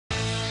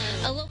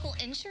A local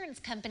insurance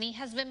company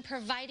has been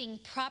providing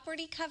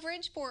property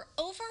coverage for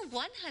over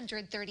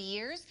 130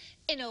 years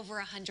in over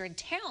 100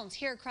 towns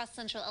here across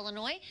Central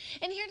Illinois.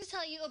 And here to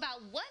tell you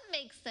about what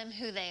makes them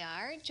who they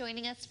are,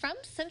 joining us from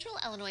Central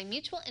Illinois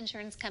Mutual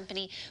Insurance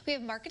Company, we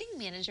have Marketing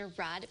Manager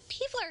Rod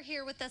Peevler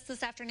here with us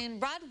this afternoon.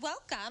 Rod,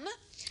 welcome.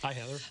 Hi,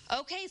 Heather.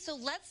 Okay, so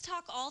let's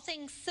talk all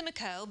things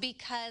Cimico,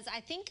 because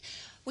I think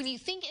when you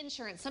think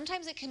insurance,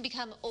 sometimes it can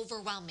become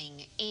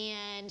overwhelming,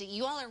 and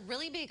you all are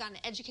really big on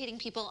educating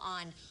people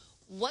on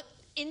what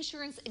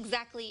insurance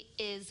exactly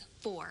is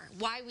for,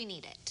 why we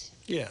need it.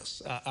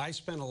 Yes, I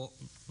spent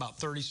about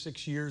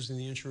 36 years in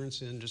the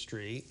insurance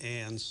industry,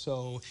 and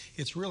so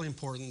it's really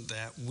important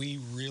that we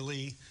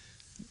really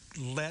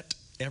let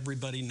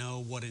everybody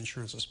know what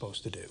insurance is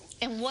supposed to do.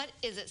 And what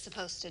is it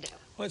supposed to do?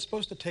 Well, it's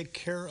supposed to take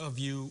care of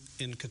you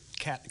in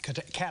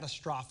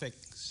catastrophic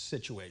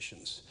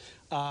situations.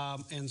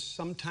 And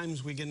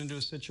sometimes we get into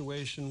a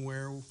situation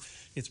where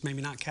it's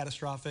maybe not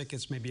catastrophic,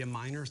 it's maybe a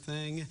minor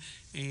thing,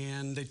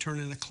 and they turn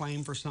in a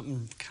claim for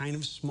something kind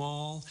of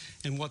small.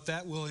 And what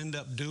that will end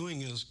up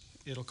doing is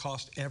it'll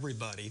cost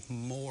everybody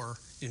more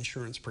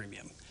insurance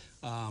premium.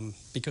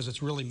 Because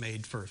it's really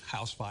made for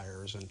house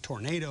fires and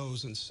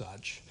tornadoes and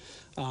such.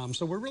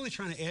 So we're really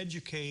trying to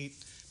educate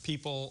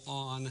people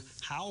on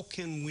how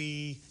can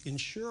we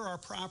insure our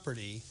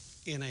property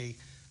in a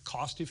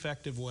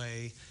cost-effective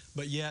way,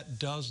 but yet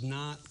does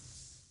not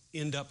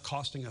end up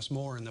costing us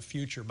more in the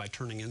future by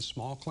turning in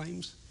small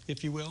claims,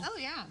 if you will. Oh,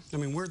 yeah. I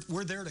mean,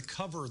 we're there to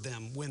cover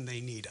them when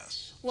they need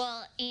us.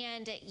 Well,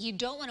 and you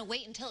don't want to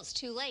wait until it's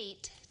too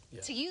late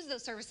to use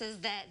those services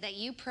that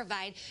you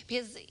provide,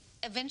 because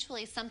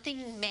eventually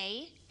something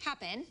may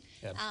happen,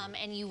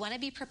 and you want to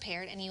be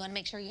prepared, and you want to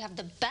make sure you have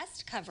the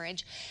best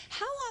coverage.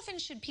 How often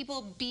should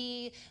people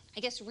be, I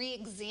guess,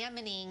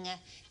 re-examining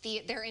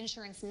their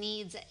insurance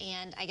needs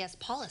and, I guess,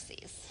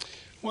 policies?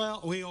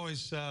 Well, we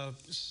always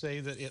say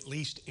that at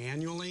least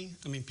annually.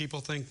 I mean,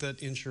 people think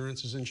that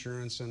insurance is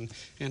insurance, and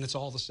it's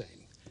all the same.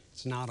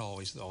 It's not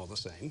always all the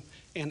same,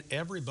 and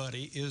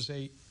everybody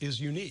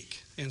is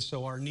unique, and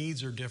so our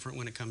needs are different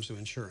when it comes to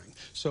insuring.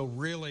 So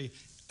really,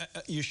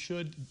 you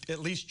should at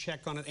least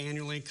check on it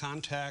annually.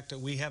 Contact.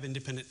 We have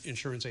independent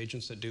insurance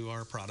agents that do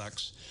our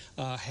products.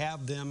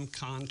 Have them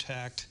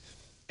contact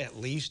at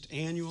least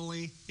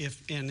annually.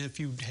 If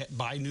you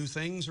buy new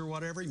things or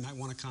whatever, you might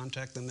want to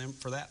contact them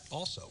for that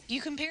also. You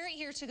compare it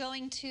here to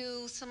going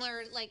to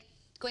similar, like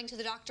going to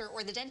the doctor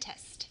or the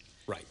dentist.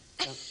 Right.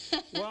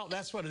 Well,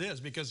 that's what it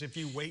is, because if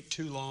you wait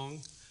too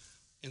long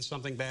and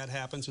something bad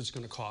happens, it's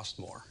going to cost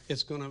more.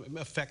 It's going to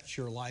affect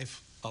your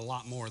life a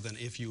lot more than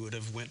if you would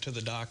have went to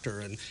the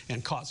doctor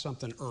and caught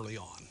something early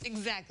on.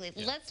 Exactly.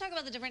 Yeah. Let's talk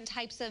about the different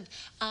types of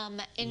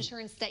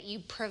insurance that you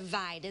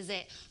provide. Is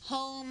it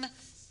home,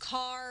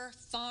 car,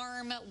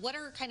 farm? What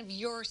are kind of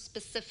your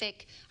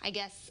specific, I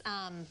guess,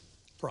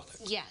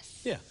 products?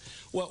 Yes. Yeah.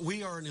 Well,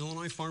 we are an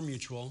Illinois Farm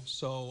Mutual,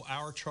 so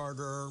our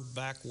charter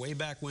way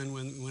back when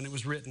it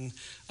was written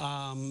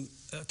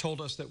told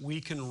us that we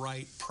can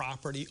write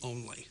property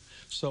only.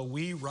 So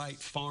we write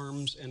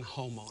farms and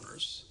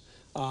homeowners.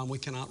 We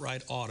cannot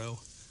write auto,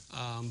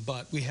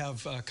 but we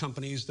have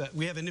companies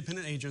we have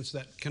independent agents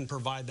that can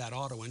provide that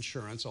auto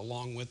insurance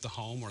along with the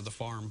home or the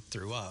farm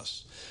through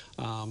us.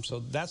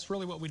 So that's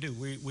really what we do.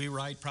 We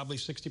write probably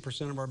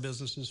 60% of our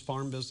business is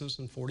farm business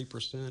and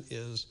 40%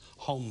 is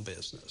home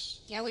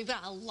business. Yeah, we've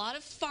got a lot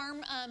of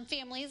farm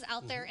families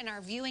out there in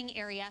our viewing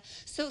area.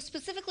 So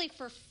specifically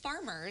for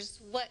farmers,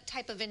 what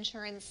type of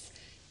insurance,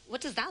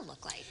 what does that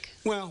look like?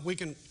 Well, we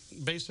can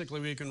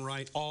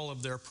write all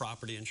of their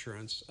property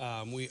insurance.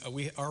 Our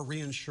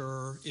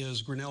reinsurer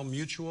is Grinnell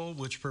Mutual,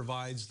 which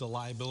provides the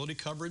liability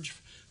coverage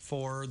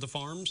for the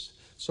farms.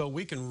 So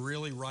we can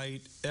really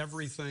write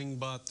everything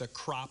but the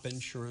crop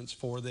insurance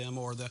for them,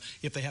 or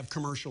if they have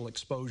commercial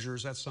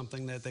exposures, that's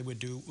something that they would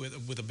do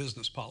with a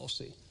business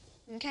policy.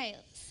 Okay,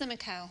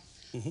 Cimico.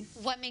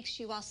 What makes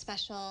you all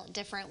special,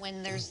 different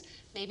when there's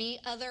maybe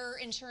other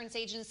insurance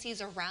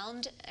agencies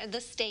around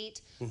the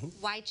state?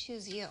 Why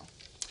choose you?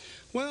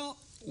 Well,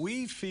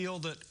 we feel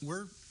that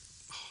we're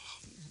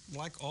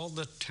like all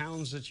the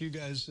towns that you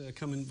guys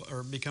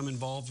become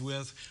involved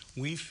with.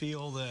 We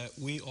feel that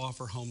we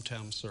offer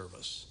hometown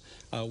service.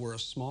 We're a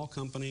small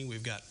company.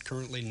 We've got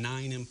currently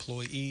 9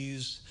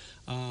 employees.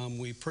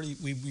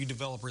 We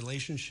develop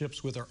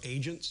relationships with our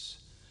agents,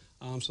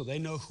 so they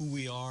know who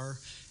we are.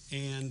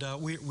 And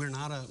we're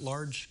not a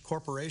large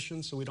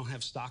corporation, so we don't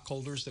have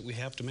stockholders that we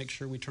have to make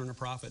sure we turn a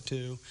profit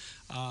to.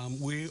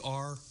 We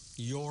are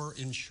your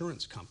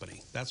insurance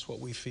company. That's what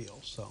we feel.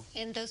 So.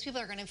 And those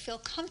people are going to feel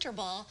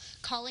comfortable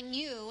calling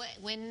you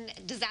when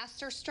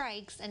disaster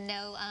strikes and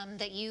know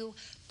that you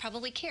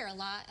probably care a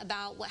lot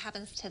about what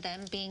happens to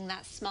them, being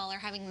that smaller,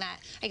 having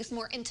that, I guess,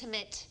 more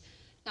intimate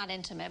not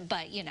intimate,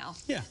 but, you know,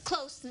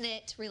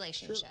 close-knit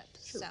relationship.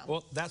 Sure. So.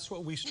 Well, that's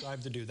what we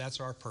strive to do. That's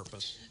our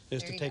purpose,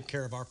 is to take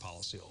care of our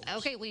policyholders.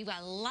 Okay, we've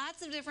got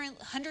lots of different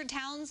 100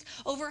 towns,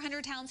 over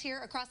 100 towns here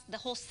across the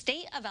whole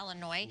state of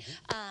Illinois.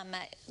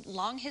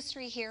 Long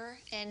history here,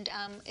 and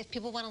if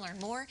people want to learn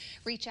more,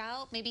 reach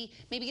out, maybe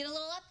get a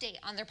little update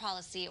on their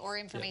policy or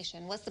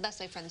information. What's the best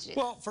way for them to do that?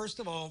 Well, first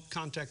of all,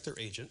 contact their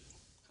agent.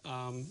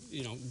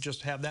 You know,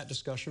 just have that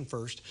discussion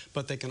first,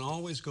 but they can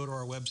always go to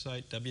our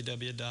website,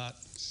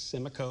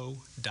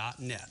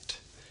 www.cimico.net.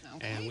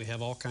 Okay. And we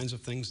have all kinds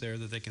of things there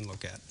that they can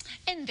look at.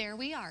 And there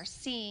we are,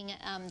 seeing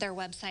their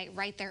website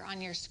right there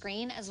on your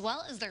screen, as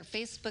well as their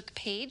Facebook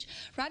page.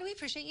 Rod, we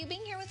appreciate you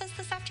being here with us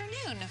this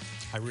afternoon.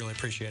 I really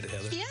appreciate it,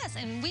 Heather. Yes,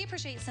 and we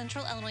appreciate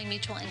Central Illinois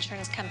Mutual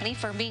Insurance Company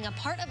for being a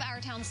part of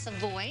Our Town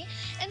Savoy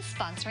and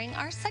sponsoring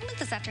our segment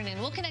this afternoon.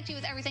 We'll connect you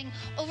with everything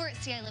over at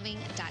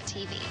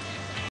CILiving.tv.